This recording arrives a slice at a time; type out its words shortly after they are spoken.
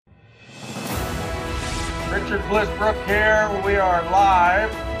Richard Blissbrook here. We are live.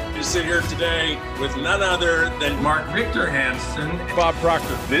 We sit here today with none other than Mark Victor Hansen, Bob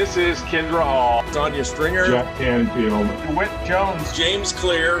Proctor. This is Kendra Hall, Tanya Stringer, Jack Canfield, DeWitt Jones, James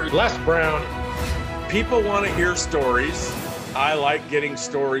Clear, Les Brown. People want to hear stories. I like getting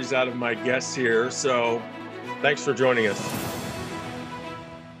stories out of my guests here, so thanks for joining us.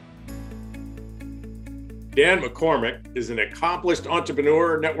 Dan McCormick is an accomplished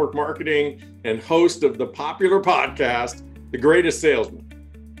entrepreneur, network marketing, and host of the popular podcast, The Greatest Salesman.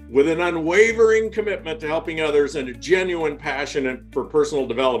 With an unwavering commitment to helping others and a genuine passion for personal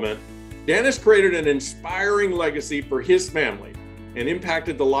development, Dan has created an inspiring legacy for his family and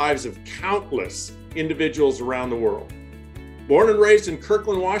impacted the lives of countless individuals around the world. Born and raised in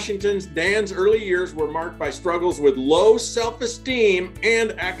Kirkland, Washington, Dan's early years were marked by struggles with low self-esteem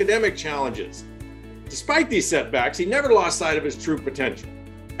and academic challenges. Despite these setbacks, he never lost sight of his true potential.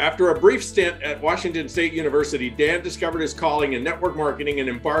 After a brief stint at Washington State University, Dan discovered his calling in network marketing and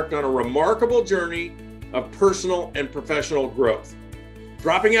embarked on a remarkable journey of personal and professional growth.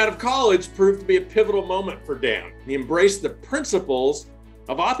 Dropping out of college proved to be a pivotal moment for Dan. He embraced the principles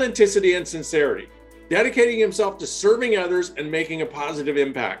of authenticity and sincerity, dedicating himself to serving others and making a positive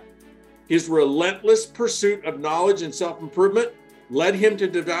impact. His relentless pursuit of knowledge and self-improvement led him to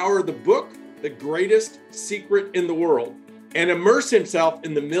devour the book, The Greatest Secret in the World, and immerse himself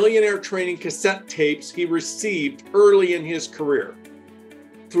in the Millionaire Training cassette tapes he received early in his career.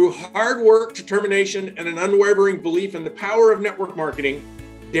 Through hard work, determination, and an unwavering belief in the power of network marketing,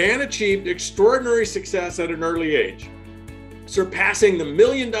 Dan achieved extraordinary success at an early age. Surpassing the $1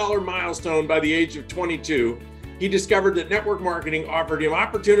 million milestone by the age of 22, he discovered that network marketing offered him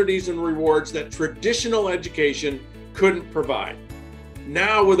opportunities and rewards that traditional education couldn't provide.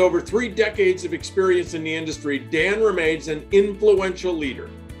 Now, with over 3 decades of experience in the industry, Dan remains an influential leader.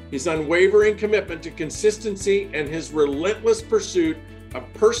 His unwavering commitment to consistency and his relentless pursuit of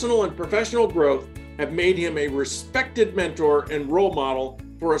personal and professional growth have made him a respected mentor and role model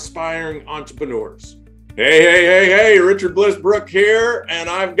for aspiring entrepreneurs. Hey, Richard Blissbrook here, and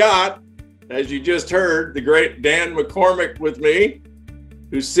I've got, as you just heard, the great Dan McCormick with me,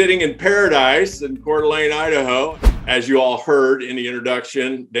 who's sitting in paradise in Coeur d'Alene, Idaho. As you all heard in the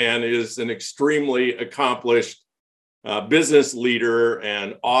introduction, Dan is an extremely accomplished business leader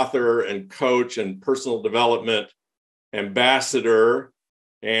and author and coach and personal development ambassador,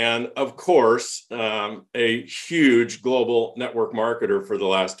 and of course, a huge global network marketer for the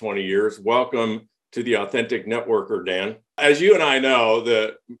last 20 years. Welcome to the Authentic Networker, Dan. As you and I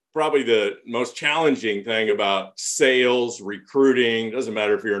know, probably the most challenging thing about sales, recruiting, doesn't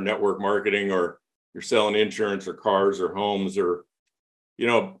matter if you're in network marketing or you're selling insurance or cars or homes or,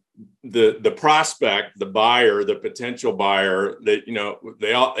 the prospect, the buyer, the potential buyer, that,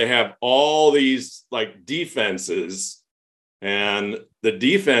 they have all these like defenses, and the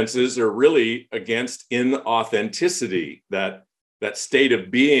defenses are really against inauthenticity, that state of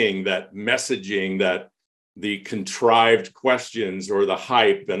being, that messaging, that the contrived questions or the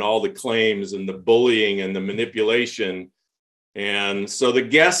hype and all the claims and the bullying and the manipulation. And so the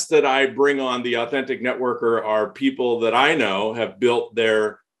guests that I bring on the Authentic Networker are people that I know have built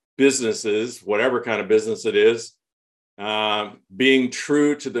their businesses, whatever kind of business it is, being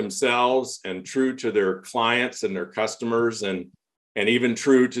true to themselves and true to their clients and their customers, and even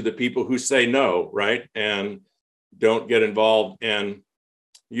true to the people who say no, right? And don't get involved. And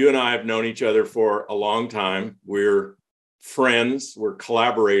you and I have known each other for a long time. We're friends, we're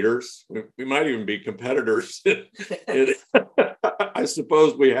collaborators. We might even be competitors. I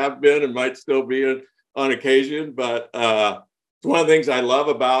suppose we have been and might still be on occasion, but it's one of the things I love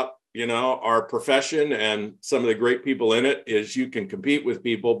about, our profession and some of the great people in it is you can compete with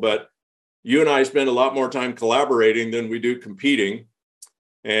people, but you and I spend a lot more time collaborating than we do competing.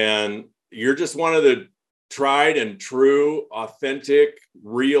 And you're just one of the tried and true, authentic,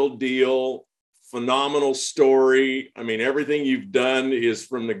 real deal, phenomenal story. I mean, everything you've done is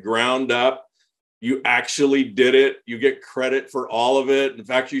from the ground up. You actually did it. You get credit for all of it. In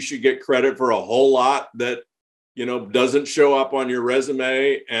fact, you should get credit for a whole lot that, doesn't show up on your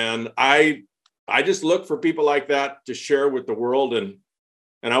resume. And I just look for people like that to share with the world. And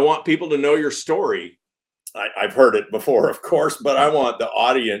I want people to know your story. I've heard it before, of course, but I want the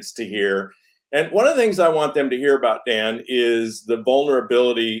audience to hear. And one of the things I want them to hear about, Dan, is the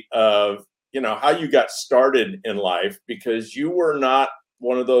vulnerability of, how you got started in life, because you were not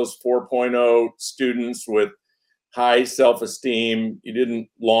one of those 4.0 students with high self-esteem. You didn't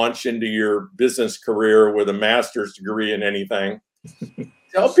launch into your business career with a master's degree in anything.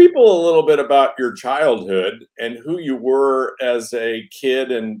 Tell people a little bit about your childhood and who you were as a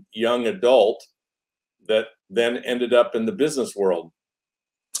kid and young adult that then ended up in the business world?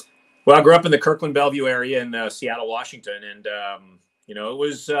 Well, I grew up in the Kirkland, Bellevue area in Seattle, Washington. And, it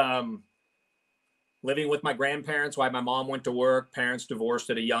was living with my grandparents while my mom went to work. Parents divorced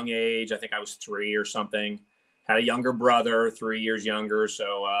at a young age. I think I was 3 or something. Had a younger brother, 3 years younger.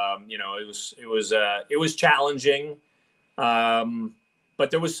 So, it was challenging. But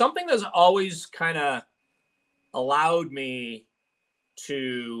there was something that's always kind of allowed me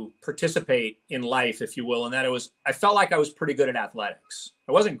to participate in life, if you will. And that I felt like I was pretty good at athletics.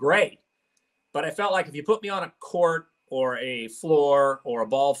 I wasn't great, but I felt like if you put me on a court or a floor or a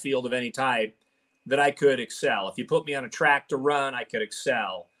ball field of any type, that I could excel. If you put me on a track to run, I could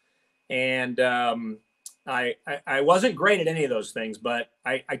excel. And I wasn't great at any of those things, but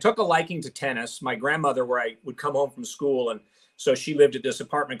I took a liking to tennis. My grandmother, where I would come home from school, and so she lived at this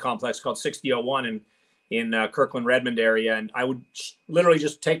apartment complex called 6001 in Kirkland, Redmond area. And I would literally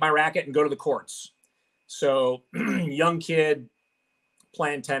just take my racket and go to the courts. So young kid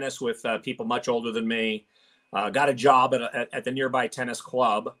playing tennis with people much older than me, got a job at the nearby tennis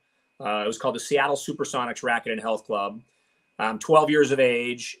club. It was called the Seattle Supersonics Racket and Health Club. 12 years of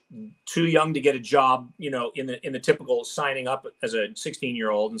age, too young to get a job, in the typical signing up as a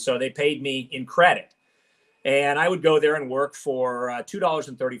 16-year-old. And so they paid me in credit. And I would go there and work for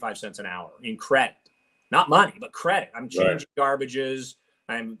 $2.35 an hour in credit. Not money, but credit. I'm changing garbages.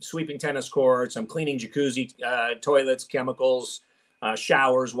 I'm sweeping tennis courts. I'm cleaning jacuzzi, toilets, chemicals,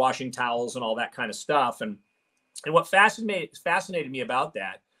 showers, washing towels, and all that kind of stuff. And what fascinated me about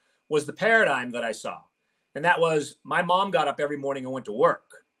that was the paradigm that I saw. And that was, my mom got up every morning and went to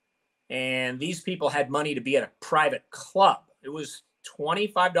work. And these people had money to be at a private club. It was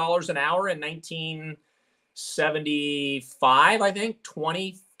 $25 an hour in 1975, I think,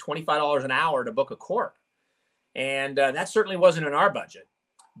 $25 an hour to book a court. And that certainly wasn't in our budget,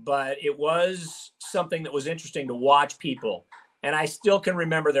 but it was something that was interesting to watch people. And I still can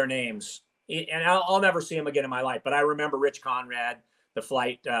remember their names. And I'll never see them again in my life, but I remember Rich Conrad,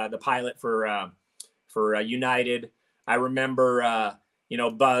 the pilot for United. I remember,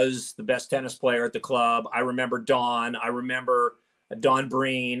 Buzz, the best tennis player at the club. I remember Don. I remember Don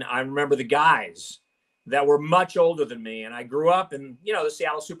Breen. I remember the guys that were much older than me. And I grew up and, the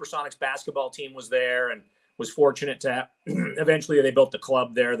Seattle Supersonics basketball team was there, and was fortunate to eventually they built the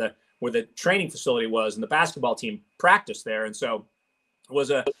club there where the training facility was, and the basketball team practiced there. And so it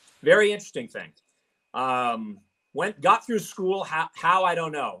was a very interesting thing. Got through school. How I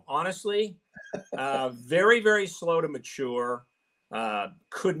don't know. Honestly, very, very slow to mature.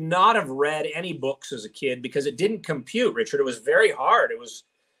 Could not have read any books as a kid because it didn't compute, Richard. It was very hard. It was,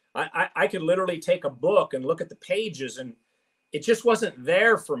 I could literally take a book and look at the pages, and it just wasn't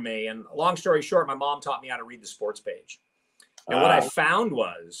there for me. And long story short, my mom taught me how to read the sports page. And what I found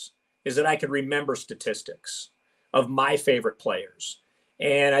is that I could remember statistics of my favorite players.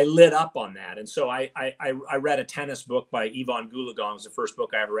 And I lit up on that. And so I read a tennis book by Yvonne Goolagong. It was the first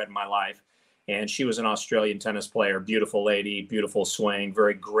book I ever read in my life. And she was an Australian tennis player, beautiful lady, beautiful swing,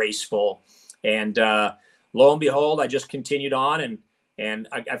 very graceful. And lo and behold, I just continued on. And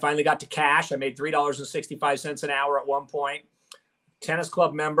I finally got to cash. I made $3.65 an hour at one point. Tennis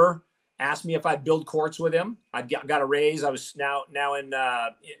club member, asked me if I'd build courts with him. I got a raise. I was now in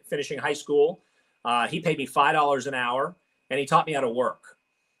finishing high school. He paid me $5 an hour, and he taught me how to work.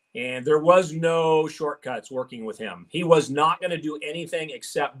 And there was no shortcuts working with him. He was not going to do anything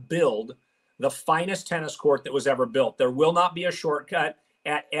except build the finest tennis court that was ever built. There will not be a shortcut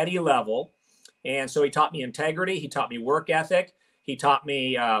at any level. And so he taught me integrity. He taught me work ethic. He taught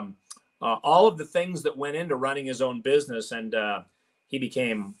me all of the things that went into running his own business. And he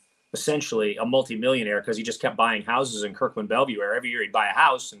became essentially a multimillionaire because he just kept buying houses in Kirkland, Bellevue, where every year he'd buy a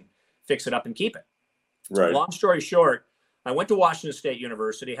house and fix it up and keep it. Right. Long story short, I went to Washington State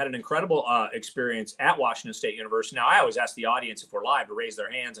University, had an incredible experience at Washington State University. Now, I always ask the audience, if we're live, to raise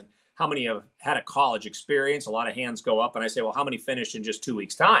their hands and how many have had a college experience. A lot of hands go up, and I say, well, how many finished in just 2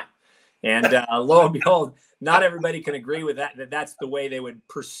 weeks' time? And lo and behold, not everybody can agree with that that's the way they would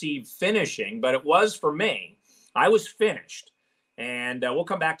perceive finishing, but it was for me. I was finished. And we'll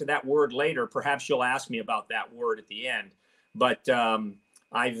come back to that word later. Perhaps you'll ask me about that word at the end. But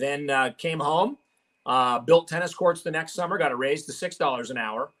I then came home, built tennis courts the next summer, got a raise to $6 an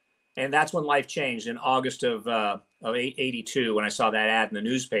hour. And that's when life changed in August of 82, when I saw that ad in the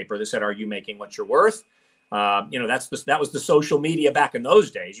newspaper that said, "Are you making what you're worth?" That was the social media back in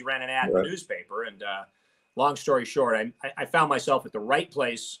those days. You ran an ad in the newspaper. And long story short, I found myself at the right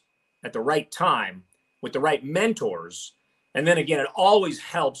place at the right time with the right mentors. And then again, it always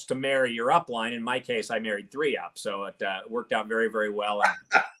helps to marry your upline. In my case, I married 3 up. So it worked out very, very well. And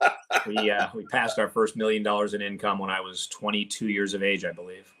We passed our first $1 million in income when I was 22 years of age, I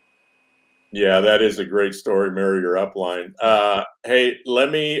believe. Yeah, that is a great story, marry your upline. Hey,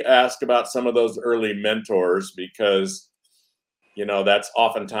 let me ask about some of those early mentors, because, that's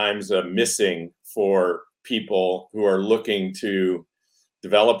oftentimes missing for people who are looking to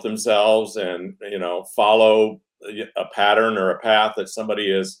develop themselves and, follow a pattern or a path that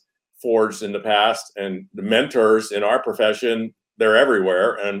somebody has forged in the past. And the mentors in our profession, they're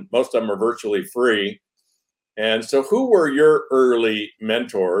everywhere, and most of them are virtually free. And so who were your early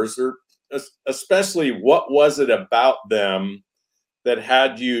mentors, or especially what was it about them that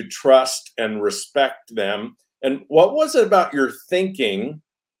had you trust and respect them? And what was it about your thinking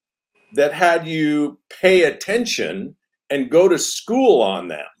that had you pay attention and go to school on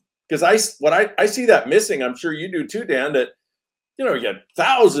them? Because I see that missing. I'm sure you do too, Dan, that, you had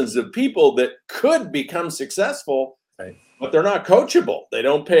thousands of people that could become successful, right, but they're not coachable. They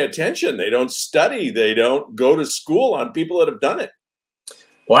don't pay attention. They don't study. They don't go to school on people that have done it.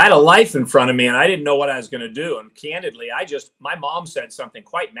 Well, I had a life in front of me and I didn't know what I was going to do. And candidly, my mom said something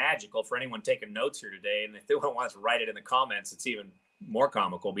quite magical for anyone taking notes here today. And if they want to write it in the comments, it's even more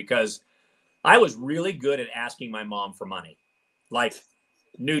comical, because I was really good at asking my mom for money. Like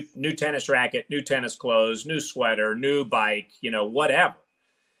new tennis racket, new tennis clothes, new sweater, new bike, whatever.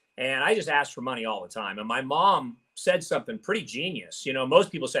 And I just asked for money all the time. And my mom said something pretty genius.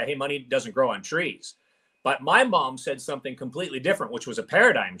 Most people say, hey, money doesn't grow on trees. But my mom said something completely different, which was a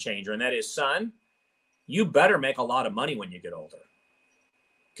paradigm changer. And that is, son, you better make a lot of money when you get older,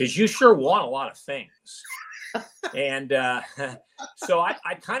 because you sure want a lot of things. And so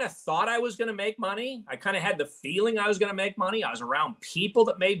I kind of thought I was going to make money. I kind of had the feeling I was going to make money. I was around people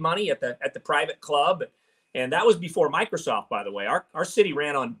that made money at the private club. And that was before Microsoft, by the way. Our city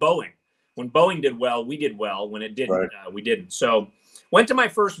ran on Boeing. When Boeing did well, we did well. When it didn't, right, we didn't. So went to my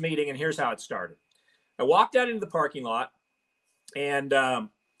first meeting, and here's how it started. I walked out into the parking lot, and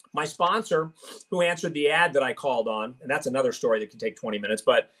my sponsor, who answered the ad that I called on, and that's another story that can take 20 minutes,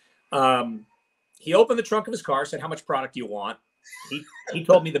 but he opened the trunk of his car, said, how much product do you want? He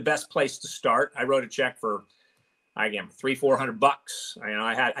told me the best place to start. I wrote a check for, again, $300-400.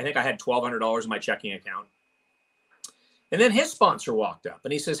 I think I had $1,200 in my checking account. And then his sponsor walked up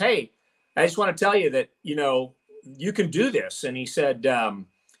and he says, hey, I just want to tell you that, you can do this. And he said,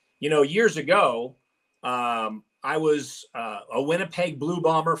 years ago, I was a Winnipeg Blue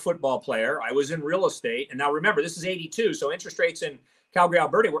Bomber football player. I was in real estate. And now remember, this is 82. So interest rates in Calgary,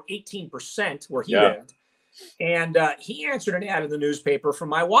 Alberta were 18% where he lived. And he answered an ad in the newspaper from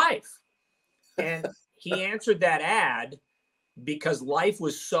my wife. And he answered that ad because life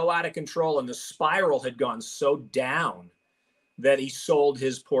was so out of control and the spiral had gone so down that he sold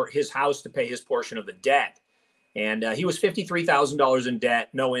his house to pay his portion of the debt. And he was $53,000 in debt,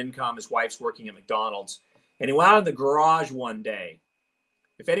 no income. His wife's working at McDonald's. And he went out in the garage one day.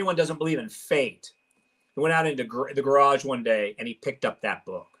 If anyone doesn't believe in fate, he went out into the garage one day and he picked up that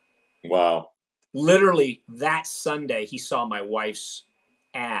book. Wow. Literally that Sunday, he saw my wife's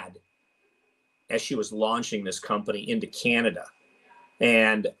ad as she was launching this company into Canada.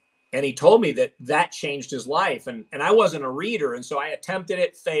 And he told me that changed his life. And I wasn't a reader. And so I attempted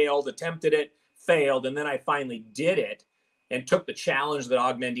it, failed, and then I finally did it and took the challenge that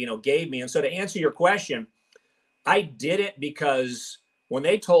Og Mandino gave me. And so to answer your question, I did it because when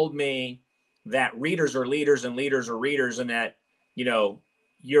they told me that readers are leaders and leaders are readers, and that,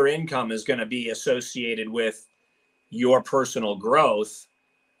 your income is going to be associated with your personal growth,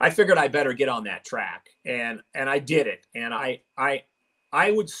 I figured I better get on that track. And I did it. And I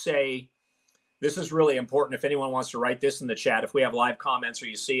would say this is really important. If anyone wants to write this in the chat, if we have live comments or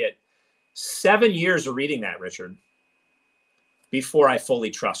you see it, 7 years of reading that, Richard, before I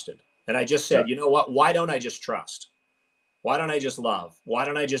fully trusted. And I just said, you know what? Why don't I just trust? Why don't I just love? Why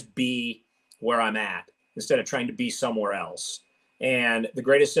don't I just be where I'm at instead of trying to be somewhere else? And The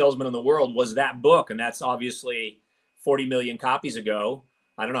Greatest Salesman in the World was that book. And that's obviously 40 million copies ago.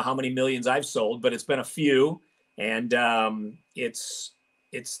 I don't know how many millions I've sold, but it's been a few. And it's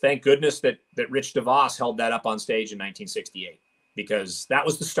thank goodness that Rich DeVos held that up on stage in 1968, because that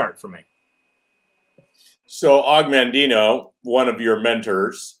was the start for me. So Og Mandino, one of your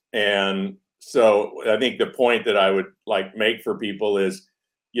mentors. And so I think the point that I would make for people is,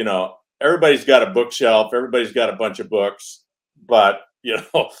 everybody's got a bookshelf, everybody's got a bunch of books, but,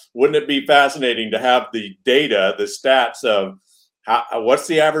 wouldn't it be fascinating to have the data, the stats of what's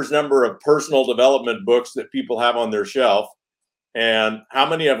the average number of personal development books that people have on their shelf, and how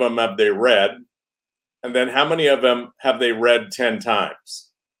many of them have they read? And then how many of them have they read 10 times?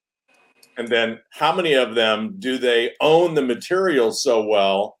 And then how many of them do they own the material so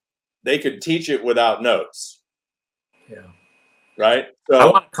well they could teach it without notes. Yeah. Right. I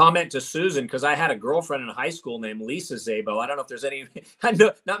So want to comment to Susan because I had a girlfriend in high school named Lisa Szabo. I don't know if there's any, I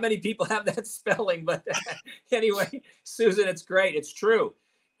know not many people have that spelling, but anyway, Susan, it's great. It's true.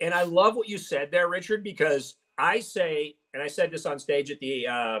 And I love what you said there, Richard, because I say, and I said this on stage at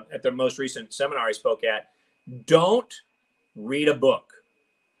the most recent seminar I spoke at, don't read a book,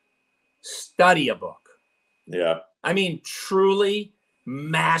 study a book. yeah. I mean, truly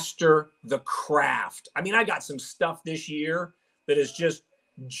master the craft. I mean, I got some stuff this year that has just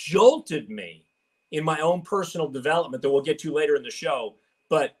jolted me in my own personal development that we'll get to later in the show.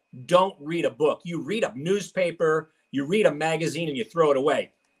 But don't read a book. You read a newspaper, you read a magazine, and you throw it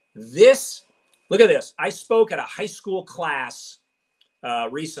away. Look at this. I spoke at a high school class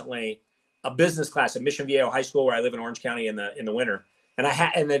recently, a business class at Mission Viejo High School, where I live in Orange County in the winter. And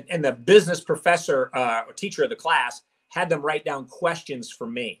the business professor or teacher of the class had them write down questions for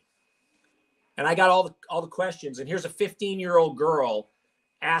me. And I got all the questions. And here's a 15-year-old girl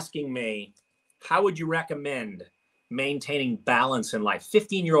asking me, how would you recommend maintaining balance in life?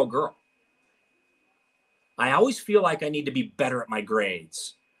 15-year-old girl. I always feel like I need to be better at my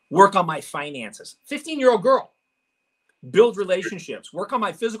grades, work on my finances. 15-year-old girl. Build relationships, work on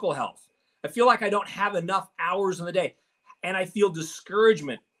my physical health. I feel like I don't have enough hours in the day. And I feel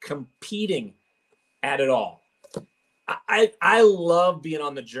discouragement competing at it all. I love being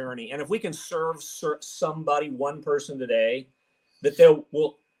on the journey. And if we can serve somebody, one person today, that they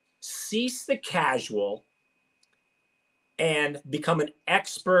will cease the casual and become an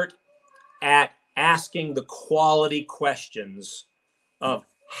expert at asking the quality questions of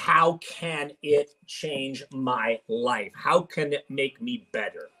how can it change my life? How can it make me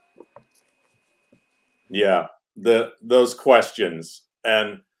better? Yeah, those questions.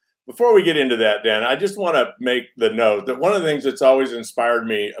 And before we get into that, Dan, I just want to make the note that one of the things that's always inspired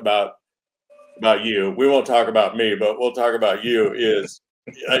me about you, we won't talk about me, but we'll talk about you, is,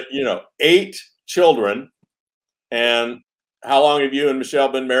 8 children. And how long have you and Michelle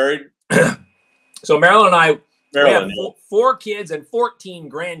been married? So Marilyn and I, we have yeah. 4 kids and 14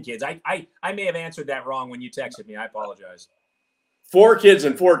 grandkids. I may have answered that wrong when you texted me. I apologize. 4 kids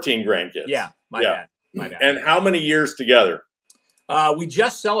and 14 grandkids. Yeah, my bad. And how many years together? We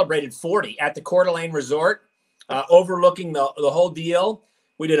just celebrated 40 at the Coeur d'Alene Resort, overlooking the whole deal.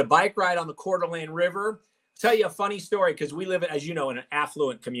 We did a bike ride on the Coeur d'Alene River. I'll tell you a funny story, because we live, as you know, in an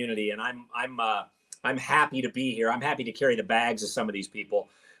affluent community, and I'm happy to be here. I'm happy to carry the bags of some of these people.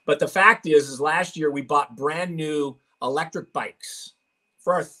 But the fact is last year we bought brand new electric bikes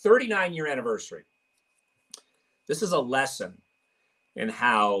for our 39-year anniversary. This is a lesson in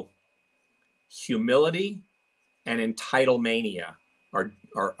how humility and entitlemania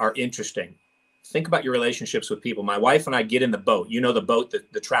are interesting. Think about your relationships with people. My wife and I get in the boat. You know, the boat,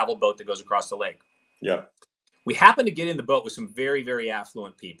 the travel boat that goes across the lake. Yeah. We happen to get in the boat with some very, very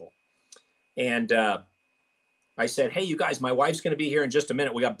affluent people. And I said, hey, you guys, my wife's going to be here in just a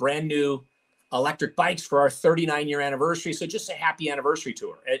minute. We got brand new electric bikes for our 39-year anniversary. So just a happy anniversary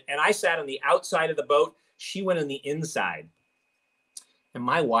to her. And I sat on the outside of the boat. She went on the inside. And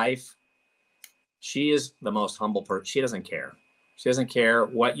my wife, she is the most humble person. She doesn't care. She doesn't care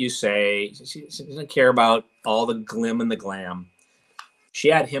what you say. She doesn't care about all the glim and the glam. She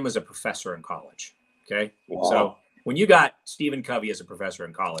had him as a professor in college. Okay. Wow. So when you got Stephen Covey as a professor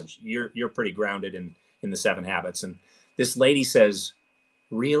in college, you're pretty grounded in the 7 habits. And this lady says,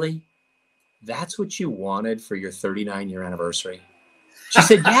 really? That's what you wanted for your 39-year anniversary? She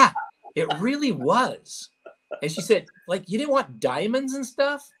said, yeah, it really was. And she said, like, you didn't want diamonds and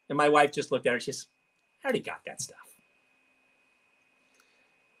stuff? And my wife just looked at her. She says, I already got that stuff.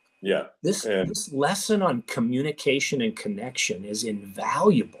 Yeah. This lesson on communication and connection is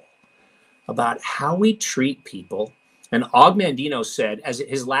invaluable about how we treat people. And Og Mandino said, as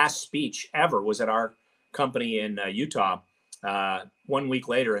his last speech ever was at our company in Utah 1 week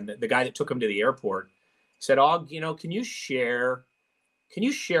later, and the guy that took him to the airport said, Og, can you share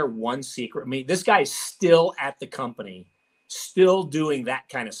one secret? I mean, this guy is still at the company, still doing that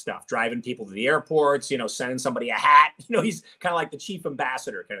kind of stuff, driving people to the airports, sending somebody a hat. He's kind of like the chief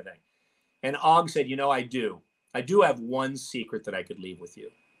ambassador kind of thing. And Og said, I do have one secret that I could leave with you.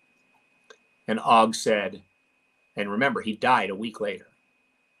 And Og said, and remember, he died a week later.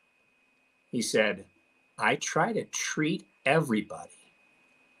 He said, I try to treat everybody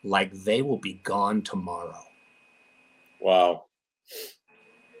like they will be gone tomorrow. Wow.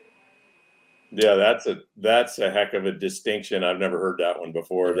 Yeah, that's a heck of a distinction. I've never heard that one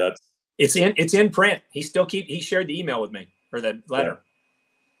before. It's in print. He shared the email with me, or the letter. Yeah.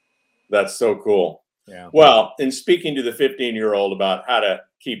 That's so cool. Yeah. Well, in speaking to the 15-year-old about how to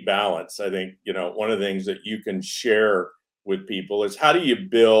keep balance, I think, one of the things that you can share with people is how do you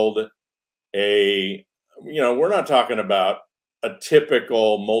build we're not talking about a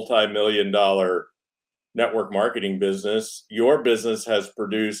typical multi-million-dollar network marketing business. Your business has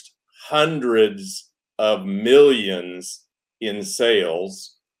produced hundreds of millions in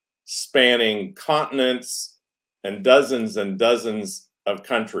sales, spanning continents and dozens of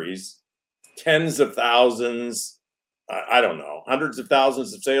countries, tens of thousands, I don't know, hundreds of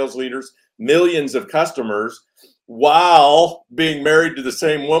thousands of sales leaders, millions of customers, while being married to the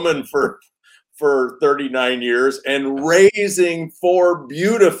same woman for 39 years and raising 4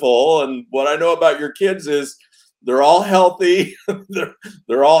 beautiful. And what I know about your kids is they're all healthy.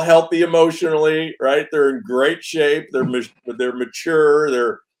 they're all healthy emotionally, right? They're in great shape. They're mature.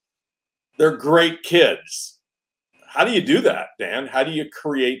 They're great kids. How do you do that, Dan? How do you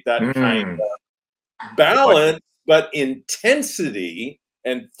create that kind of balance, but intensity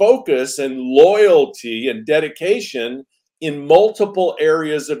and focus and loyalty and dedication in multiple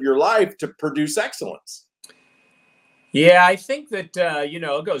areas of your life to produce excellence? Yeah, I think that,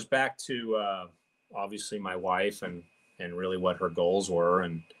 it goes back to obviously my wife and really what her goals were.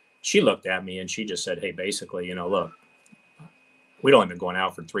 And she looked at me and she just said, hey, basically, look, we'd only been going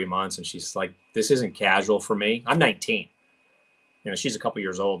out for 3 months. And she's like, this isn't casual for me. I'm 19. She's a couple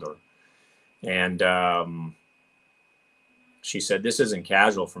years older. And she said, this isn't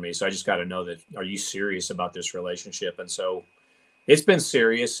casual for me. So I just got to know that, are you serious about this relationship? And so it's been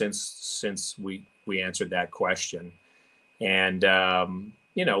serious since we answered that question. And,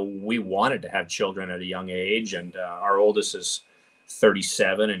 we wanted to have children at a young age. And our oldest is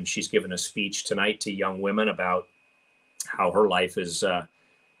 37. And she's given a speech tonight to young women about how her life has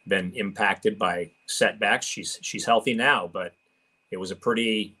been impacted by setbacks. She's healthy now, but it was a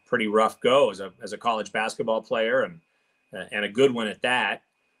pretty rough go as a college basketball player and a good one at that,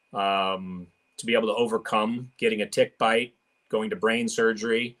 to be able to overcome getting a tick bite, going to brain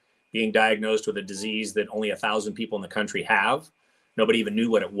surgery, being diagnosed with a disease that only 1,000 people in the country have. Nobody even knew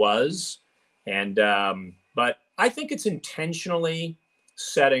what it was. And, but I think it's intentionally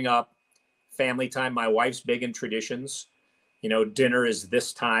setting up family time. My wife's big in traditions. Dinner is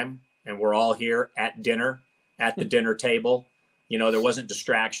this time and we're all here at dinner, at the dinner table. There wasn't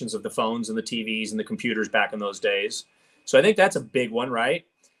distractions of the phones and the TVs and the computers back in those days. So I think that's a big one, right?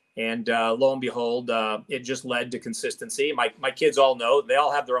 And lo and behold, it just led to consistency. My kids all know, they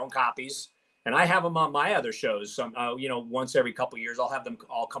all have their own copies. And I have them on my other shows. Some, once every couple of years, I'll have them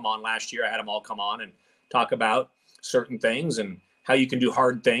all come on. Last year, I had them all come on and talk about certain things and how you can do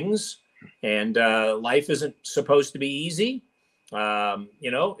hard things. And life isn't supposed to be easy.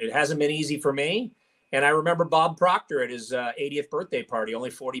 It hasn't been easy for me. And I remember Bob Proctor at his 80th birthday party,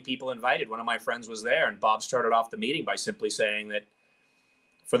 only 40 people invited. One of my friends was there, and Bob started off the meeting by simply saying that,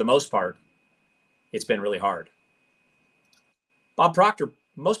 for the most part, it's been really hard. Bob Proctor,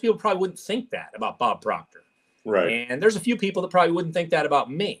 most people probably wouldn't think that about Bob Proctor. Right. And there's a few people that probably wouldn't think that about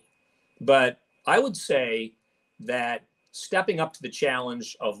me. But I would say that stepping up to the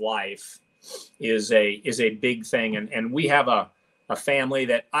challenge of life is a big thing. And we have a family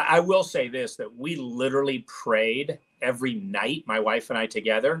that I will say this, that we literally prayed every night, my wife and I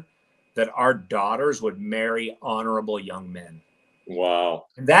together, that our daughters would marry honorable young men. Wow.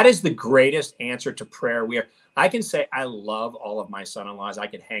 That is the greatest answer to prayer. I can say I love all of my son-in-laws. I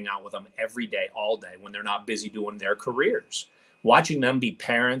could hang out with them every day, all day, when they're not busy doing their careers, watching them be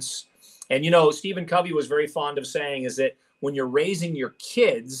parents. And, Stephen Covey was very fond of saying is that when you're raising your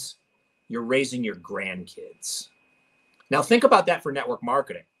kids, you're raising your grandkids. Now, think about that for network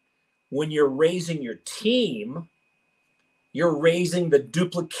marketing. When you're raising your team, you're raising the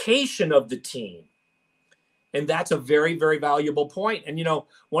duplication of the team. And that's a very, very valuable point. And,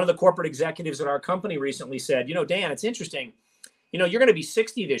 one of the corporate executives at our company recently said, Dan, it's interesting. You're going to be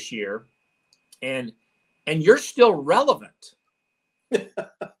 60 this year and you're still relevant.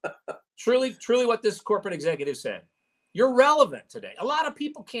 Truly what this corporate executive said. You're relevant today. A lot of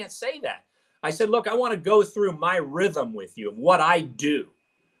people can't say that. I said, look, I want to go through my rhythm with you of what I do,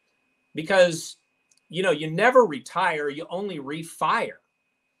 because, you never retire. You only refire.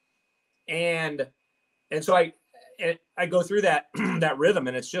 And so I go through that, that rhythm,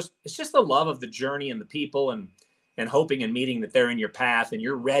 and it's just the love of the journey and the people and hoping and meeting that they're in your path and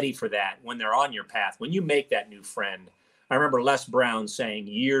you're ready for that when they're on your path, when you make that new friend. I remember Les Brown saying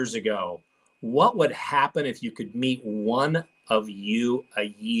years ago, what would happen if you could meet one of you a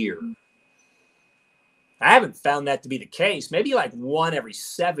year? I haven't found that to be the case. Maybe like one every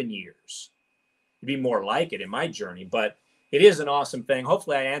 7 years. It'd be more like it in my journey, but it is an awesome thing.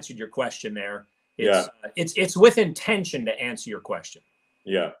 Hopefully I answered your question there. It's with intention, to answer your question.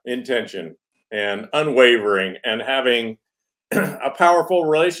 Yeah, intention and unwavering and having a powerful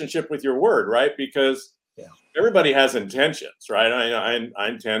relationship with your word, right? Because everybody has intentions, right? I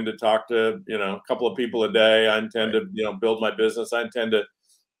intend to talk to, a couple of people a day. I intend to, build my business. I intend to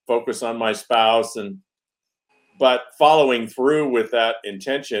focus on my spouse, but following through with that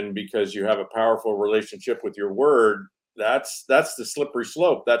intention because you have a powerful relationship with your word, that's the slippery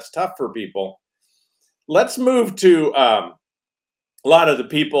slope. That's tough for people. Let's move to a lot of the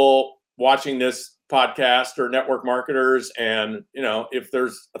people watching this podcast or network marketers. And, if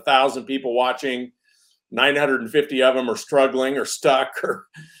there's 1,000 people watching, 950 of them are struggling or stuck, or,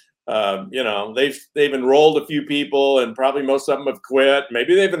 they've enrolled a few people and probably most of them have quit.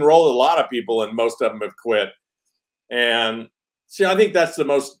 Maybe they've enrolled a lot of people and most of them have quit. And so I think that's the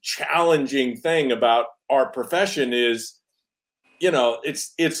most challenging thing about our profession is,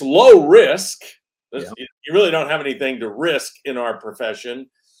 it's low risk. You really don't have anything to risk in our profession.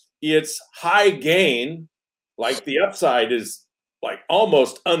 It's high gain. Like the upside is like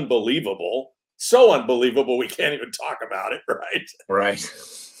almost unbelievable. So unbelievable we can't even talk about it, right?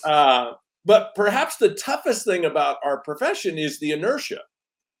 Right. But perhaps the toughest thing about our profession is the inertia.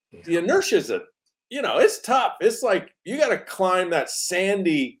 The inertia is it's tough. It's like you got to climb that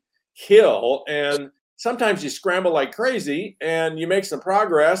sandy hill, and sometimes you scramble like crazy and you make some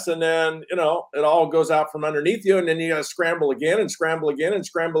progress, and then, it all goes out from underneath you, and then you got to scramble again and scramble again and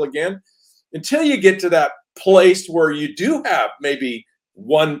scramble again until you get to that place where you do have maybe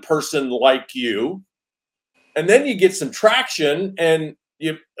one person like you, and then you get some traction and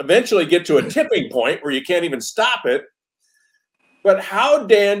you eventually get to a tipping point where you can't even stop it. But how,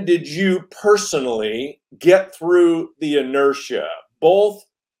 Dan, did you personally get through the inertia, both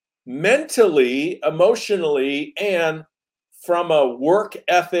mentally, emotionally, and from a work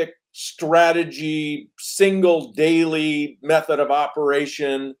ethic, strategy, single daily method of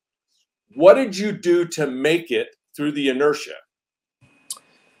operation? What did you do to make it through the inertia?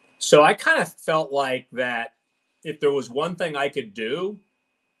 So I kind of felt like that if there was one thing I could do,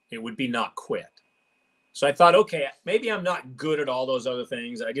 it would be not quit. So I thought, okay, maybe I'm not good at all those other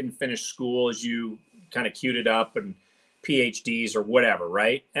things. I didn't finish school, as you kind of queued it up, and PhDs or whatever,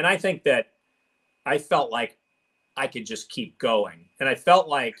 right? And I think that I felt like I could just keep going. And I felt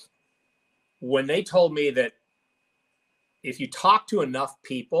like when they told me that if you talk to enough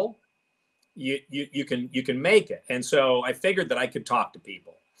people, you can make it. And so I figured that I could talk to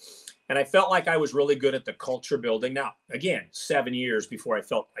people. And I felt like I was really good at the culture building. Now, again, 7 years before I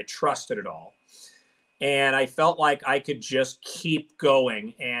felt I trusted it all. And I felt like I could just keep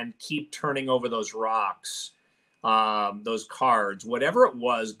going and keep turning over those rocks, those cards, whatever it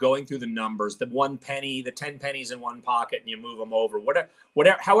was, going through the numbers, the 1 penny, the 10 pennies in one pocket, and you move them over, whatever,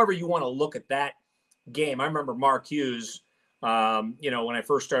 however you want to look at that game. I remember Mark Hughes, when I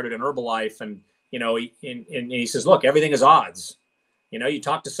first started in Herbalife, and, he says, look, everything is odds. You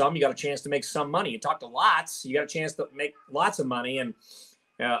talk to some, you got a chance to make some money. You talk to lots, you got a chance to make lots of money. And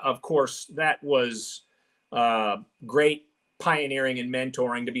of course, that was great pioneering and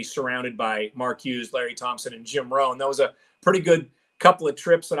mentoring to be surrounded by Mark Hughes, Larry Thompson, and Jim Rohn. That was a pretty good couple of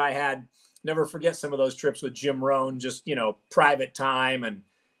trips that I had. Never forget some of those trips with Jim Rohn, just, private time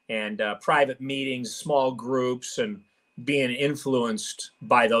and private meetings, small groups, and being influenced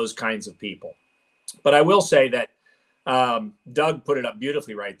by those kinds of people. But I will say that Doug put it up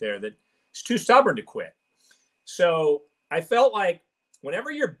beautifully right there, that it's too stubborn to quit. So I felt like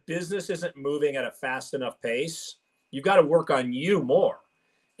whenever your business isn't moving at a fast enough pace, you've got to work on you more.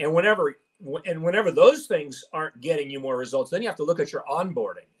 And whenever those things aren't getting you more results, then you have to look at your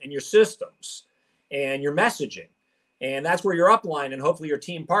onboarding and your systems and your messaging. And that's where your upline and hopefully your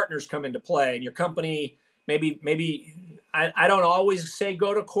team partners come into play, and your company. Maybe I don't always say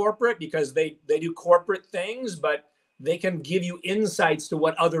go to corporate, because they do corporate things, but they can give you insights to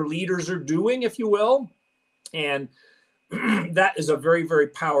what other leaders are doing, if you will. And that is a very, very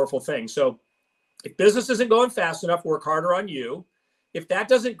powerful thing. So if business isn't going fast enough, work harder on you. If that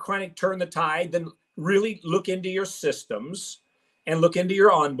doesn't kind of turn the tide, then really look into your systems and look into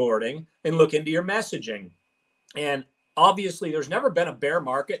your onboarding and look into your messaging. And obviously, there's never been a bear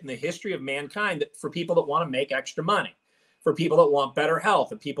market in the history of mankind for people that want to make extra money, for people that want better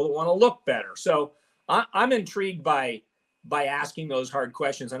health, and people that want to look better. So I'm intrigued by asking those hard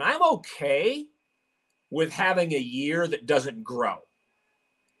questions. And I'm okay with having a year that doesn't grow.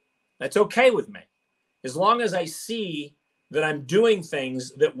 That's okay with me, as long as I see that I'm doing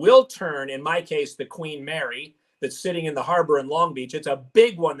things that will turn, in my case, the Queen Mary that's sitting in the harbor in Long Beach. It's a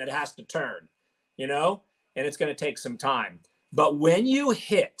big one that has to turn, and it's going to take some time. But when you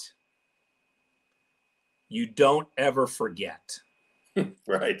hit you don't ever forget.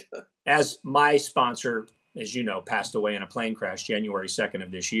 Right. As my sponsor, as you know, passed away in a plane crash January 2nd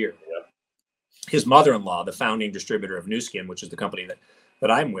of this year. Yep. His mother-in-law, the founding distributor of Nu Skin, which is the company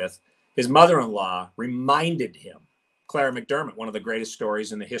that I'm with, his mother-in-law reminded him, Clara McDermott, one of the greatest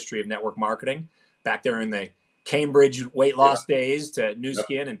stories in the history of network marketing, back there in the Cambridge weight loss days to Nu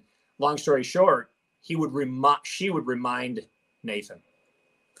Skin. And long story short, she would remind Nathan,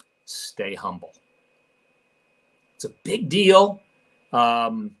 stay humble. It's a big deal.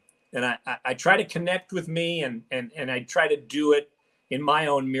 And I try to connect with me and I try to do it in my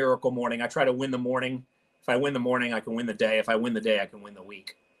own miracle morning. I try to win the morning. If I win the morning, I can win the day. If I win the day, I can win the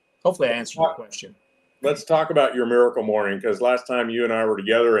week. Hopefully I answered your question. Let's talk about your miracle morning, because last time you and I were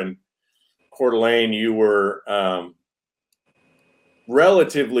together in Coeur d'Alene, you were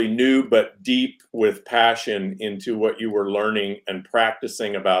relatively new but deep with passion into what you were learning and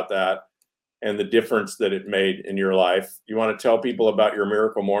practicing about that and the difference that it made in your life. You want to tell people about your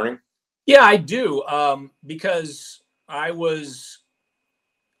miracle morning? Yeah, I do. Because I was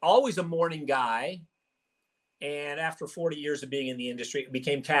always a morning guy. And after 40 years of being in the industry, it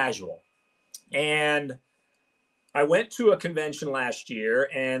became casual. And I went to a convention last year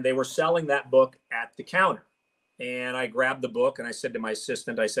and they were selling that book at the counter. And I grabbed the book and I said to my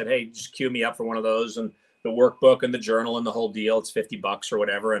assistant, I said, hey, just cue me up for one of those, and the workbook and the journal and the whole deal. It's $50 or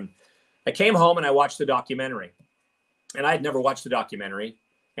whatever. And I came home and I watched the documentary. And I had never watched the documentary,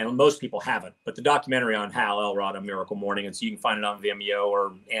 and most people haven't, but the documentary on Hal Elrod on Miracle Morning, you can find it on Vimeo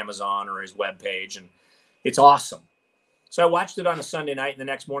or Amazon or his webpage, and it's awesome. So I watched it on a Sunday night, and the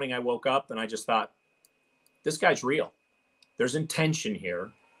next morning I woke up and I just thought, this guy's real. There's intention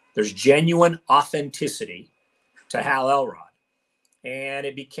here. There's genuine authenticity to Hal Elrod. And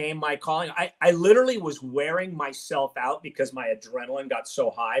it became my calling. I literally was wearing myself out because my adrenaline got so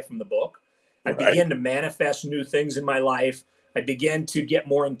high from the book. I began to manifest new things in my life. I began to get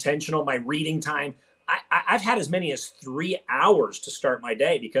more intentional. My reading time, I've had as many as 3 hours to start my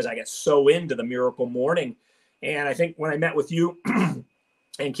day because I get so into the miracle morning. And I think when I met with you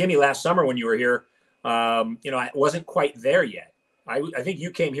and Kimmy last summer when you were here, I wasn't quite there yet. I think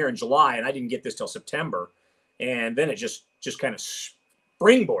you came here in July and I didn't get this till September. And then it just kind of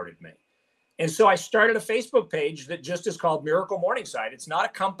springboarded me. And so I started a Facebook page that just is called Miracle Morningside. It's not a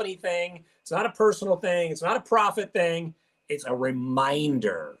company thing. It's not a personal thing. It's not a profit thing. It's a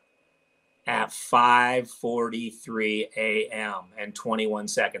reminder at 5:43 a.m. and 21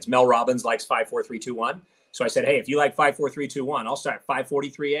 seconds. Mel Robbins likes 5-4-3-2-1. So I said, hey, if you like 5-4-3-2-1, I'll start at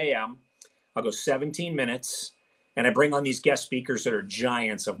 5:43 a.m. I'll go 17 minutes. And I bring on these guest speakers that are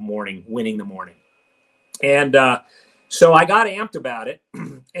giants of winning the morning. And so I got amped about it,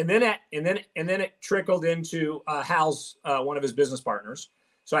 and then it trickled into Hal's one of his business partners.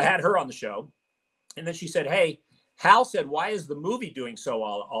 So I had her on the show, and then she said, "Hey, Hal said, why is the movie doing so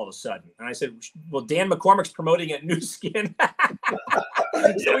all of a sudden?" And I said, "Well, Dan McCormick's promoting it, Nu Skin."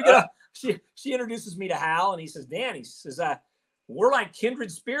 So she introduces me to Hal, and he says, "Dan," he says, "we're like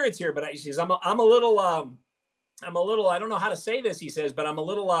kindred spirits here," but he says, "I'm a little I don't know how to say this," he says, "but I'm a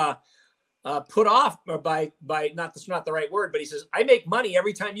little put off by not, that's not the right word, but he says, I make money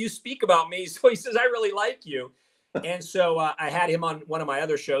every time you speak about me." So he says, "I really like you." And so I had him on one of my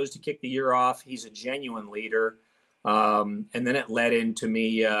other shows to kick the year off. He's a genuine leader. And then it led into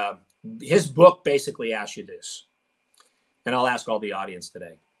me. His book basically asks you this, and I'll ask all the audience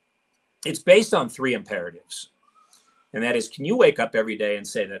today. It's based on 3 imperatives. And that is, can you wake up every day and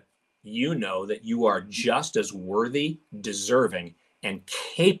say that you know that you are just as worthy, deserving, and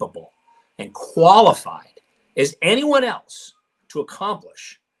capable and qualified as anyone else to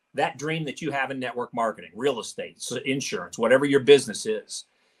accomplish that dream that you have in network marketing, real estate, insurance, whatever your business is.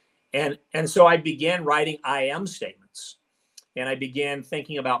 And so I began writing I am statements. And I began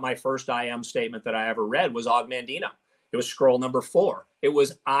thinking about my first I am statement that I ever read was Og Mandino. It was scroll number 4. It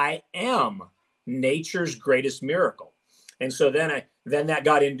was, I am nature's greatest miracle. And so then that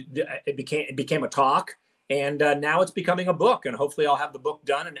got into, it became a talk, and now it's becoming a book, and hopefully I'll have the book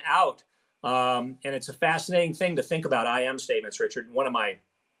done and out. And it's a fascinating thing to think about I am statements, Richard. One of my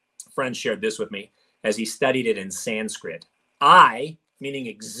friends shared this with me as he studied it in Sanskrit. I, meaning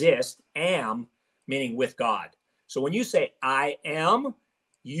exist, am, meaning with God. So when you say I am,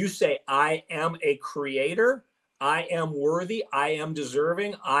 you say I am a creator, I am worthy, I am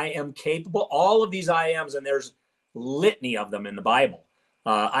deserving, I am capable, all of these I ams, and there's litany of them in the Bible.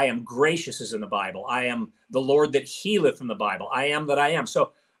 I am gracious is in the Bible. I am the Lord that healeth in the Bible. I am that I am.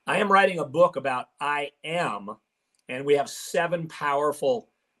 So I am writing a book about I am, and we have 7 powerful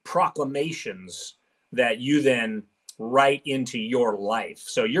proclamations that you then write into your life.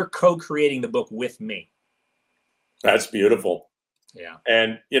 So you're co-creating the book with me. That's beautiful. Yeah.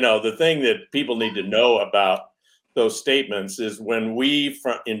 And, the thing that people need to know about those statements is when we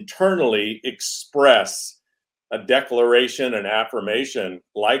internally express a declaration, an affirmation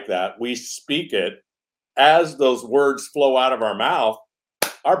like that, we speak it as those words flow out of our mouth,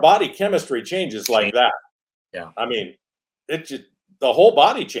 our body chemistry changes like that. Yeah. I mean, the whole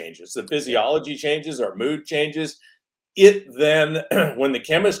body changes. The physiology changes, our mood changes. It then, when the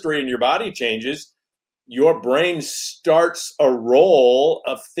chemistry in your body changes, your brain starts a roll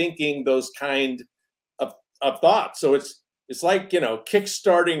of thinking those kind of thoughts. So it's like,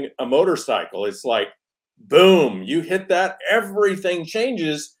 kickstarting a motorcycle. It's like, boom, you hit that, everything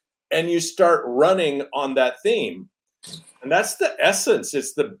changes, and you start running on that theme. And that's the essence.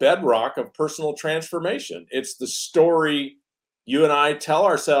 It's the bedrock of personal transformation. It's the story you and I tell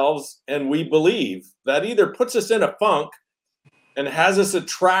ourselves and we believe that either puts us in a funk and has us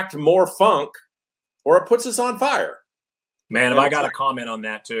attract more funk, or it puts us on fire. Man, have I got a comment on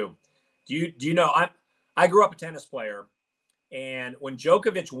that too. Do you know, I grew up a tennis player, and when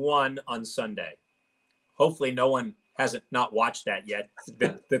Djokovic won on Sunday, hopefully no one hasn't not watched that yet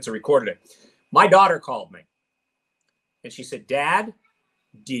that's recorded it. My daughter called me and she said, "Dad,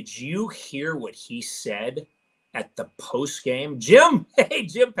 did you hear what he said at the post game?" Jim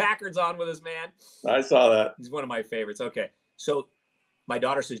Packard's on with us, man. I saw that. He's one of my favorites. Okay. So my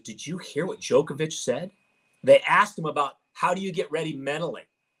daughter says, "Did you hear what Djokovic said?" They asked him about how do you get ready mentally.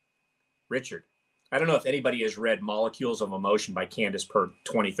 Richard, I don't know if anybody has read Molecules of Emotion by Candace Pert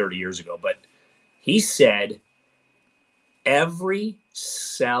 20, 30 years ago, but he said, every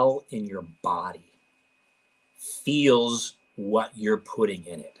cell in your body feels what you're putting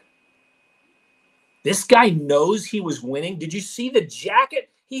in it. This guy knows he was winning. Did you see the jacket?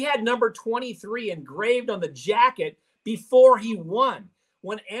 He had number 23 engraved on the jacket before he won.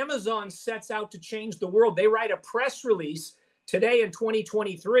 When Amazon sets out to change the world, they write a press release today in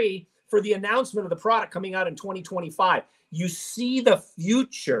 2023 for the announcement of the product coming out in 2025. You see the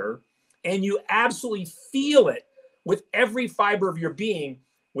future and you absolutely feel it with every fiber of your being,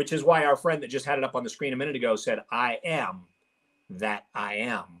 which is why our friend that just had it up on the screen a minute ago said, "I am that I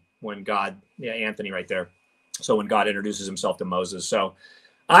am," when God, Anthony right there. So when God introduces himself to Moses. So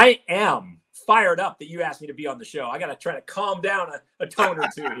I am fired up that you asked me to be on the show. I got to try to calm down a tone or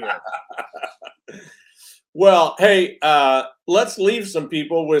two here. Well, hey, let's leave some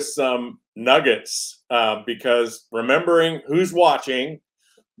people with some nuggets, because remembering who's watching,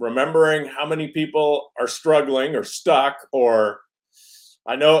 remembering how many people are struggling or stuck, or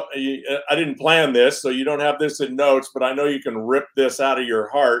I know I didn't plan this, so you don't have this in notes, but I know you can rip this out of your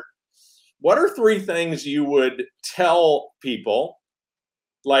heart. What are 3 things you would tell people,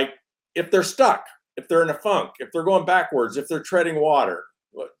 like if they're stuck, if they're in a funk, if they're going backwards, if they're treading water?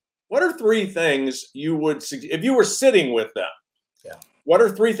 What are 3 things you would, if you were sitting with them, what are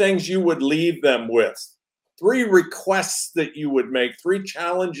 3 things you would leave them with? 3 requests that you would make, 3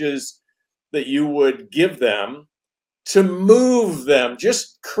 challenges that you would give them to move them,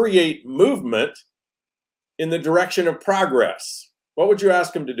 just create movement in the direction of progress. What would you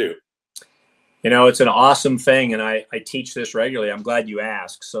ask them to do? It's an awesome thing, and I teach this regularly. I'm glad you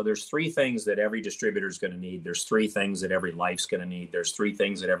asked. So there's 3 things that every distributor is going to need. There's 3 things that every life's going to need. There's 3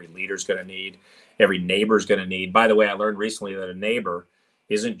 things that every leader's going to need. Every neighbor's going to need. By the way, I learned recently that a neighbor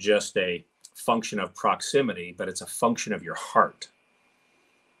isn't just a function of proximity, but it's a function of your heart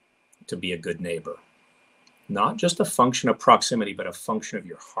to be a good neighbor. Not just a function of proximity, but a function of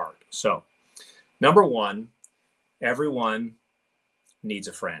your heart. So, number 1, everyone needs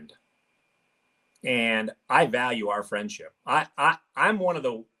a friend. And I value our friendship. I'm one of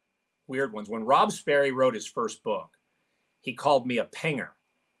the weird ones. When Rob Sperry wrote his first book, he called me a pinger.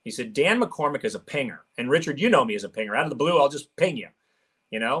 He said, Dan McCormick is a pinger. And Richard, you know me as a pinger. Out of the blue, I'll just ping you,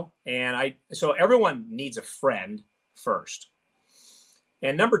 And so everyone needs a friend first.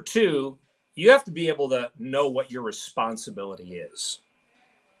 And number 2, you have to be able to know what your responsibility is.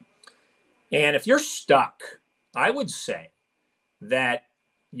 And if you're stuck, I would say that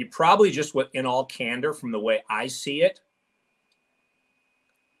you probably just, in all candor, from the way I see it,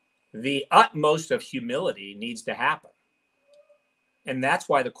 the utmost of humility needs to happen. And that's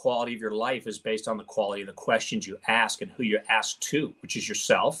why the quality of your life is based on the quality of the questions you ask and who you ask to, which is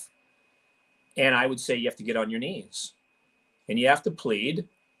yourself. And I would say you have to get on your knees and you have to plead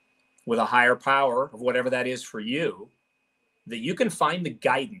with a higher power of whatever that is for you, that you can find the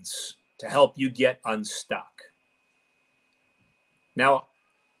guidance to help you get unstuck. Now,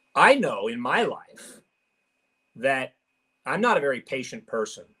 I know in my life that I'm not a very patient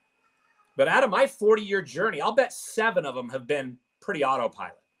person, but out of my 40-year journey, I'll bet 7 of them have been pretty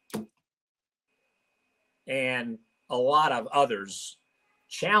autopilot. And a lot of others'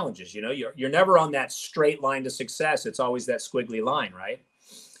 challenges. You know, you're never on that straight line to success. It's always that squiggly line, right?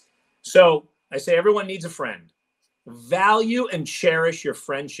 So I say everyone needs a friend. Value and cherish your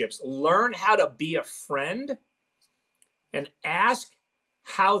friendships. Learn how to be a friend and ask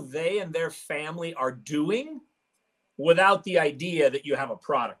how they and their family are doing without the idea that you have a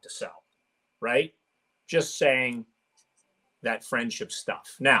product to sell, right? Just saying that friendship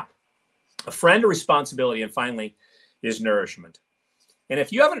stuff. Now, a friend, a responsibility, and finally is nourishment. And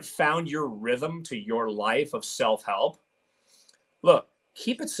if you haven't found your rhythm to your life of self-help, look,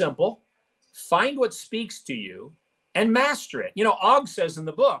 keep it simple, find what speaks to you, and master it. You know, Og says in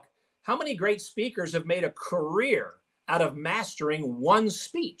the book, how many great speakers have made a career out of mastering one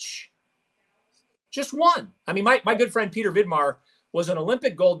speech? Just one. I mean, my good friend Peter Vidmar was an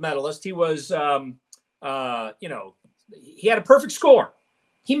Olympic gold medalist. He was, you know, he had a perfect score.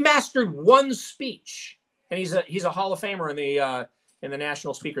 He mastered one speech, and he's a Hall of Famer in the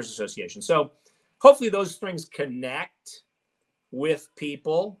National Speakers Association. So hopefully those things connect with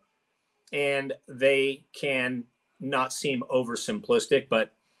people, and they can not seem oversimplistic,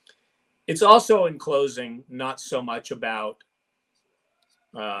 but it's also, in closing, not so much about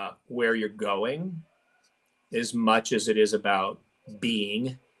where you're going as much as it is about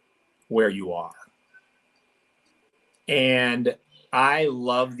being where you are. And I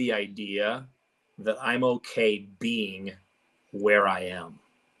love the idea that I'm okay being where I am.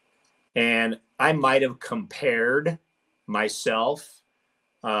 And I might have compared myself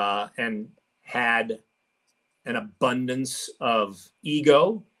and had an abundance of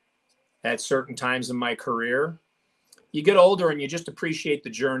ego at certain times in my career. You get older and you just appreciate the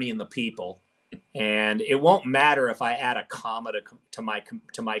journey and the people. And it won't matter if I add a comma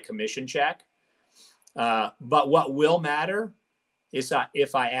to my commission check. But what will matter is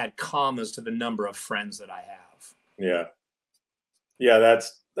if I add commas to the number of friends that I have. Yeah. Yeah,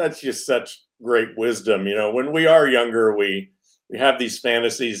 that's just such great wisdom. You know, when we are younger, we have these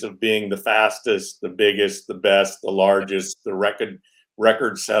fantasies of being the fastest, the biggest, the best, the largest, the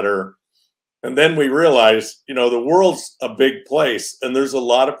record setter. And then we realize, you know, the world's a big place and there's a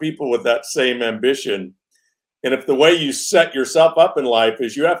lot of people with that same ambition. And if the way you set yourself up in life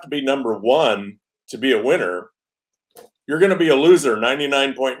is you have to be number one to be a winner, you're going to be a loser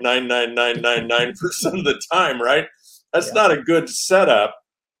 99.99999% of the time, right? That's not a good setup.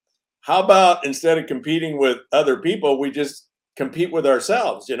 How about instead of competing with other people, we just compete with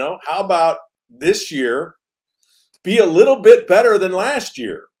ourselves, you know? How about this year be a little bit better than last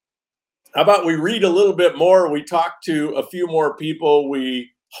year? How about we read a little bit more? We talk to a few more people.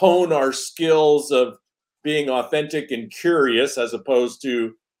 We hone our skills of being authentic and curious as opposed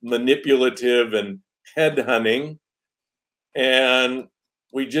to manipulative and headhunting. And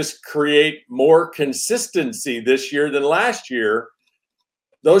we just create more consistency this year than last year.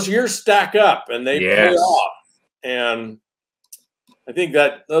 Those years stack up and they pay off. And I think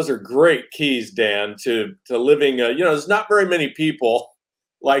that those are great keys, Dan, to living. You know, there's not very many people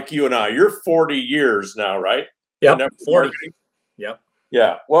like you and I. You're 40 years now, right? Yep, 40. Yep.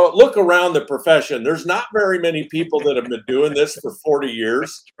 Yeah. Well, look around the profession. There's not very many people that have been doing this for 40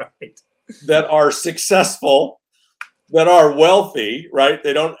 years right. that are successful, that are wealthy, right?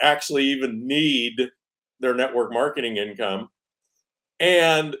 They don't actually even need their network marketing income.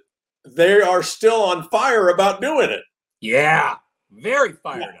 And they are still on fire about doing it. Yeah. Very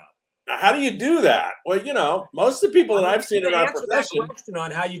fired up. Now, how do you do that? Well, you know, most of the people that I've seen in our profession. That question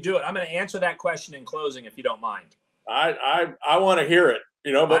on how you do it. I'm going to answer that question in closing, if you don't mind. I want to hear it,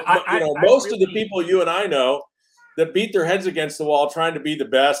 you know, but you know, most of the people you and I know that beat their heads against the wall trying to be the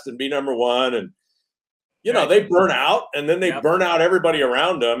best and be number one, and you know, they burn out, and then they burn out everybody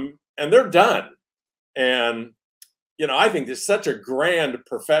around them, and they're done. And you know, I think it's such a grand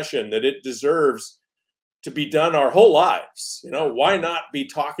profession that it deserves to be done our whole lives. You know, why not be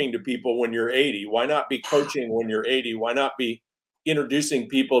talking to people when you're 80? Why not be coaching when you're 80? Why not be introducing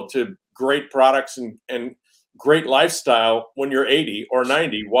people to great products and great lifestyle when you're 80 or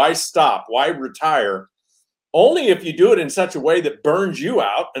 90? Why stop? Why retire? Only if you do it in such a way that burns you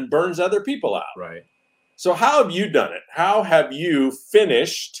out and burns other people out. Right. So how have you done it? How have you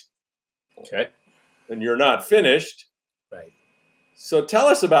finished? Okay. And you're not finished. Right. So tell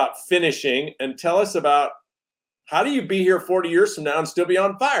us about finishing, and tell us about how do you be here 40 years from now and still be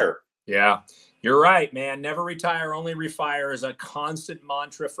on fire? Yeah, you're right, man. Never retire, only refire is a constant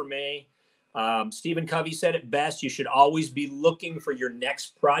mantra for me. Stephen Covey said it best. You should always be looking for your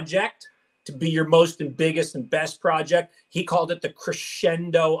next project to be your most and biggest and best project. He called it the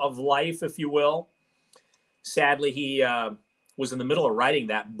crescendo of life, if you will. Sadly, he was in the middle of writing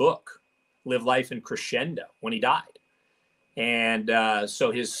that book, Live Life in Crescendo, when he died. And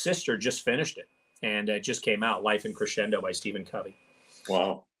so his sister just finished it, and it just came out, Life in Crescendo by Stephen Covey.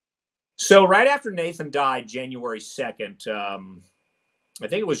 Wow. So right after Nathan died, January 2nd, I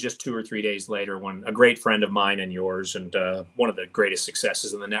think it was just 2 or 3 days later, when a great friend of mine and yours, and one of the greatest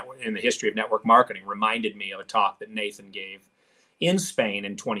successes in the history of network marketing, reminded me of a talk that Nathan gave in Spain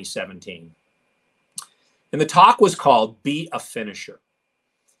in 2017. And the talk was called Be a Finisher.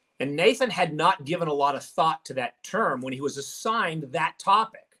 And Nathan had not given a lot of thought to that term when he was assigned that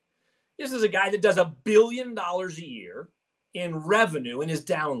topic. This is a guy that does $1 billion a year in revenue in his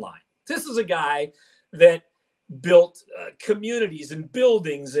downline. This is a guy that built communities and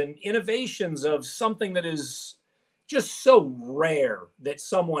buildings and innovations of something that is just so rare, that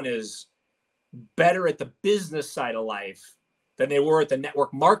someone is better at the business side of life than they were at the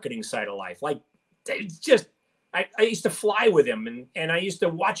network marketing side of life. Like, it's just, I used to fly with him, and I used to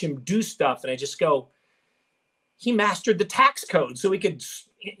watch him do stuff, and I just go, he mastered the tax code so he could,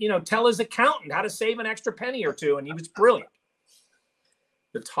 tell his accountant how to save an extra penny or two, and he was brilliant.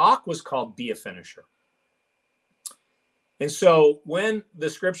 The talk was called Be a Finisher. And so when the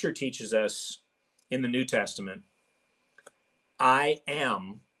scripture teaches us in the New Testament, I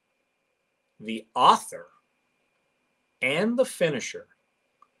am the author and the finisher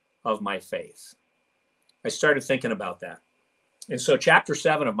of my faith, I started thinking about that. And so chapter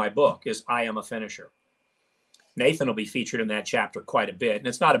 7 of my book is I Am a Finisher. Nathan will be featured in that chapter quite a bit. And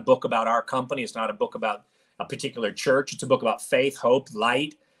it's not a book about our company. It's not a book about a particular church. It's a book about faith, hope,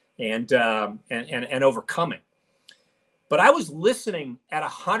 light, and overcoming. But I was listening at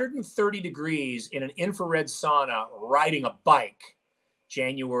 130 degrees in an infrared sauna, riding a bike,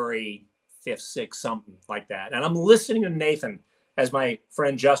 January 5th, 6th, something like that. And I'm listening to Nathan, as my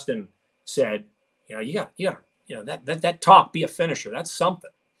friend Justin said, that talk, Be a Finisher. That's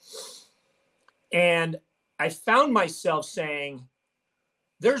something. And I found myself saying,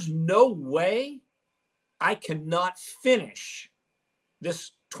 there's no way I cannot finish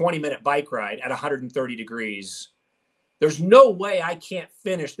this 20-minute bike ride at 130 degrees. There's no way I can't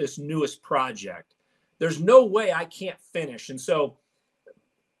finish this newest project. There's no way I can't finish. And so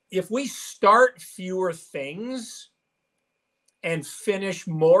if we start fewer things and finish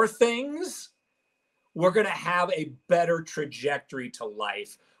more things, we're going to have a better trajectory to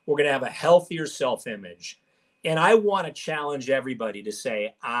life. We're going to have a healthier self-image. And I want to challenge everybody to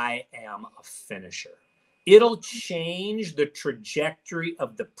say, I am a finisher. It'll change the trajectory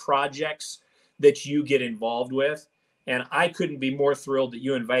of the projects that you get involved with. And I couldn't be more thrilled that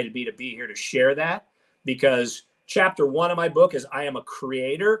you invited me to be here to share that, because chapter 1 of my book is I am a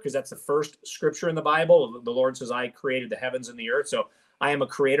creator, because that's the first scripture in the Bible. The Lord says, I created the heavens and the earth. So I am a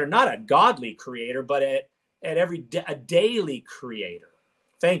creator, not a godly creator, but a daily creator.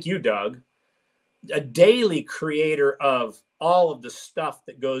 Thank you, Doug. A daily creator of all of the stuff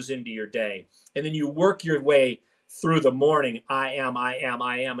that goes into your day. And then you work your way through the morning. I am.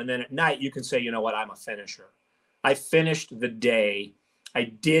 And then at night, you can say, you know what? I'm a finisher. I finished the day. I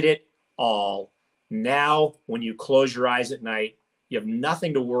did it all. Now, when you close your eyes at night, you have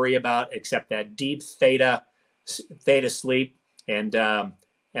nothing to worry about except that deep theta sleep. And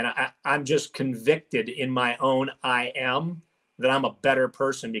I'm just convicted in my own I am that I'm a better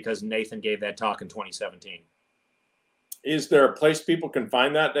person because Nathan gave that talk in 2017. Is there a place people can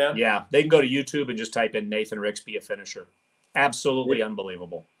find that, Dan? Yeah, they can go to YouTube and just type in Nathan Ricks, Be a Finisher. Absolutely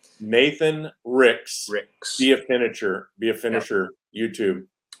unbelievable. Nathan Ricks. Be a Finisher. Yep. YouTube.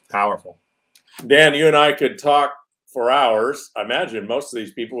 Powerful. Dan, you and I could talk for hours. I imagine most of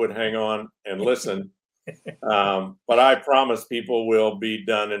these people would hang on and listen. But I promise people will be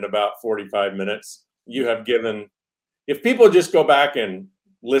done in about 45 minutes. You have given, if people just go back and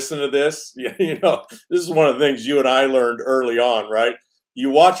listen to this, this is one of the things you and I learned early on, right? You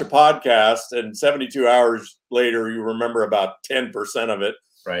watch a podcast and 72 hours later, you remember about 10% of it.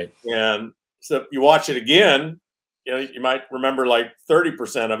 Right. And so you watch it again, you might remember like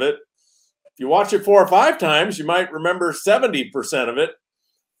 30% of it. If you watch it 4 or 5 times, you might remember 70% of it.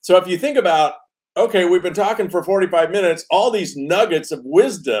 So if you think about, okay, we've been talking for 45 minutes, all these nuggets of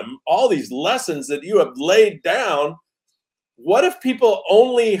wisdom, all these lessons that you have laid down, what if people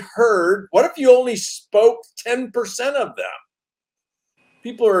only heard, what if you only spoke 10% of them?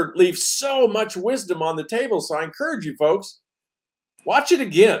 People leave so much wisdom on the table. So I encourage you folks, watch it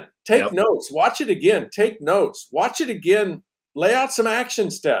again. Take notes. Watch it again. Take notes. Watch it again. Lay out some action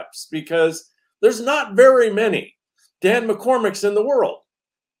steps, because there's not very many Dan McCormicks in the world.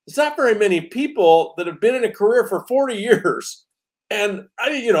 There's not very many people that have been in a career for 40 years. And I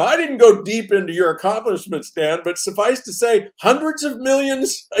didn't go deep into your accomplishments, Dan, but suffice to say, hundreds of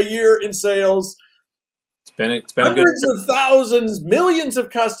millions a year in sales, It's been hundreds of thousands, millions of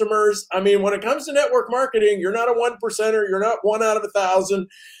customers. I mean, when it comes to network marketing, you're not a 1%er. You're not 1 out of 1,000.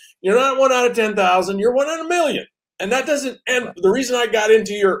 You're not 1 out of 10,000. You're 1 out of a million. And that doesn't, and the reason I got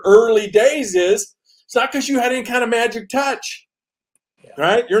into your early days is it's not because you had any kind of magic touch,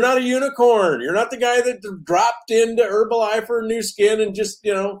 right? You're not a unicorn. You're not the guy that dropped into Herbalife or New Skin and just,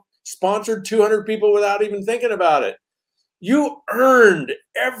 sponsored 200 people without even thinking about it. You earned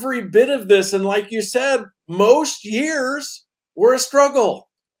every bit of this. And like you said, most years were a struggle.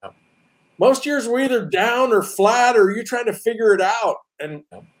 Most years were either down or flat, or you're trying to figure it out. And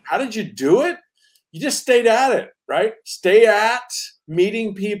how did you do it? You just stayed at it, right? Stay at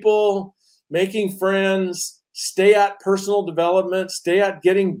meeting people, making friends, stay at personal development, stay at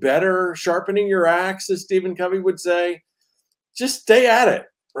getting better, sharpening your axe, as Stephen Covey would say. Just stay at it,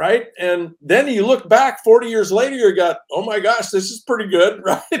 right? And then you look back 40 years later, you got, oh my gosh, this is pretty good,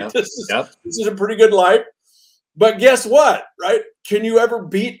 right? This is a pretty good life. But guess what, right? Can you ever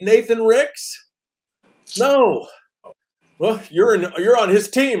beat Nathan Ricks? No. Well, you're on his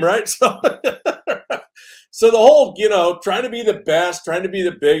team, right? So, so the whole, trying to be the best, trying to be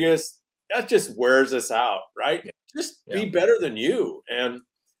the biggest, that just wears us out, right? Just be better than you. And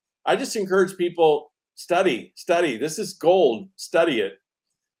I just encourage people, study. This is gold. Study it.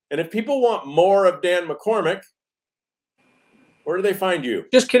 And if people want more of Dan McCormick, where do they find you?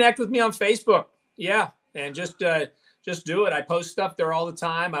 Just connect with me on Facebook. Yeah. And just do it. I post stuff there all the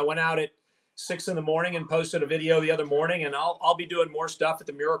time. I went out at 6 a.m. and posted a video the other morning, and I'll be doing more stuff at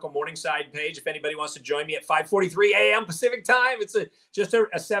the Miracle Morningside page. If anybody wants to join me at 5:43 a.m. Pacific time, it's just a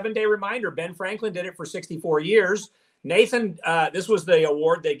 7-day reminder. Ben Franklin did it for 64 years. Nathan, this was the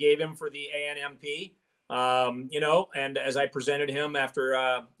award they gave him for the ANMP. And as I presented him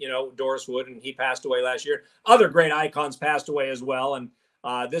after, Doris Wood, and he passed away last year, other great icons passed away as well. And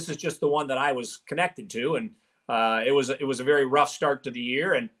this is just the one that I was connected to. And it was a very rough start to the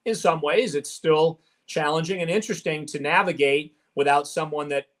year. And in some ways, it's still challenging and interesting to navigate without someone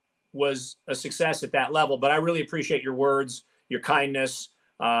that was a success at that level. But I really appreciate your words, your kindness,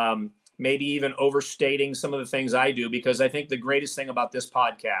 maybe even overstating some of the things I do, because I think the greatest thing about this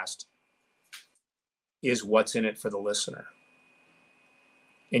podcast is what's in it for the listener.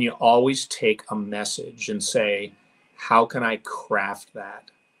 And you always take a message and say, how can I craft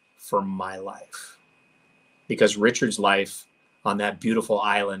that for my life? Because Richard's life on that beautiful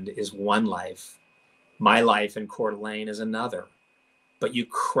island is one life. My life in Coeur d'Alene is another. But you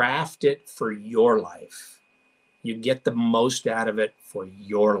craft it for your life. You get the most out of it for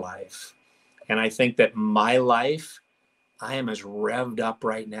your life. And I think that my life, I am as revved up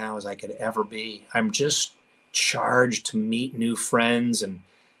right now as I could ever be. I'm just charged to meet new friends and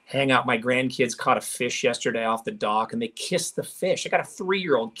hang out. My grandkids caught a fish yesterday off the dock, and they kissed the fish. I got a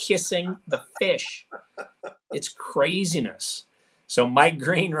 3-year-old kissing the fish. It's craziness. So Mike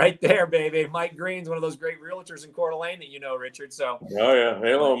Green right there, baby. Mike Green's one of those great realtors in Coeur d'Alene that you know, Richard. So, oh yeah.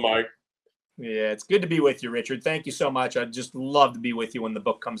 Hello, Mike. Yeah, it's good to be with you, Richard. Thank you so much. I'd just love to be with you when the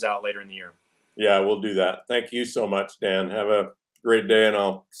book comes out later in the year. Yeah, we'll do that. Thank you so much, Dan. Have a great day, and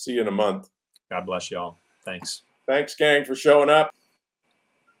I'll see you in a month. God bless you all. Thanks. Thanks, gang, for showing up.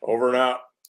 Over and out.